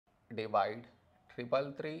divide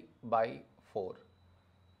 333 by 4.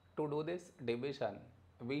 To do this division,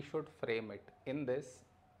 we should frame it in this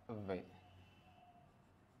way.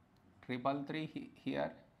 333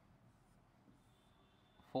 here,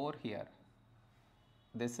 4 here.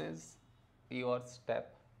 This is your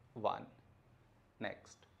step 1.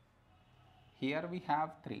 Next, here we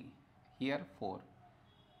have 3, here 4.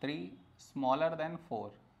 3 smaller than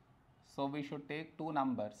 4, so we should take two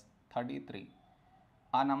numbers 33.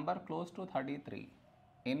 A number close to 33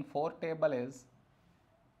 in 4 table is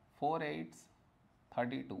 4 8s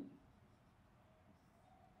 32.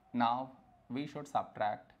 Now we should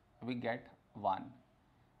subtract, we get 1.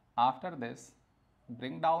 After this,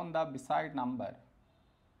 bring down the beside number,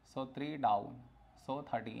 so 3 down, so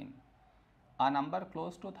 13. A number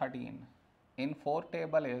close to 13 in 4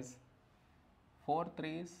 table is 4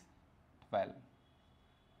 3s 12.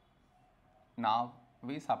 Now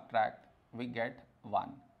we subtract, we get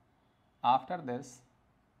 1. After this,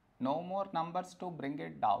 no more numbers to bring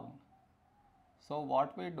it down. So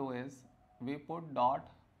what we do is, we put dot,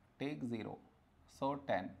 take 0, so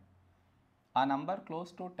 10. A number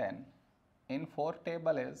close to 10 in 4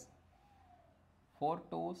 table is 4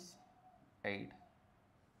 2s 8.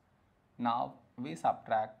 Now we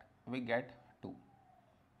subtract, we get 2.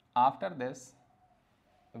 After this,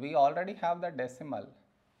 we already have the decimal,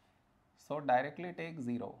 so directly take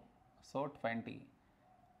 0, so 20.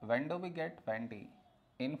 When do we get 20?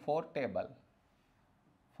 In 4 table,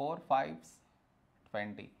 4 5s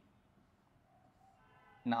 20.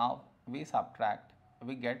 Now we subtract,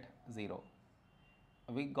 we get 0.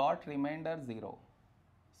 We got remainder 0,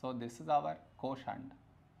 so this is our quotient.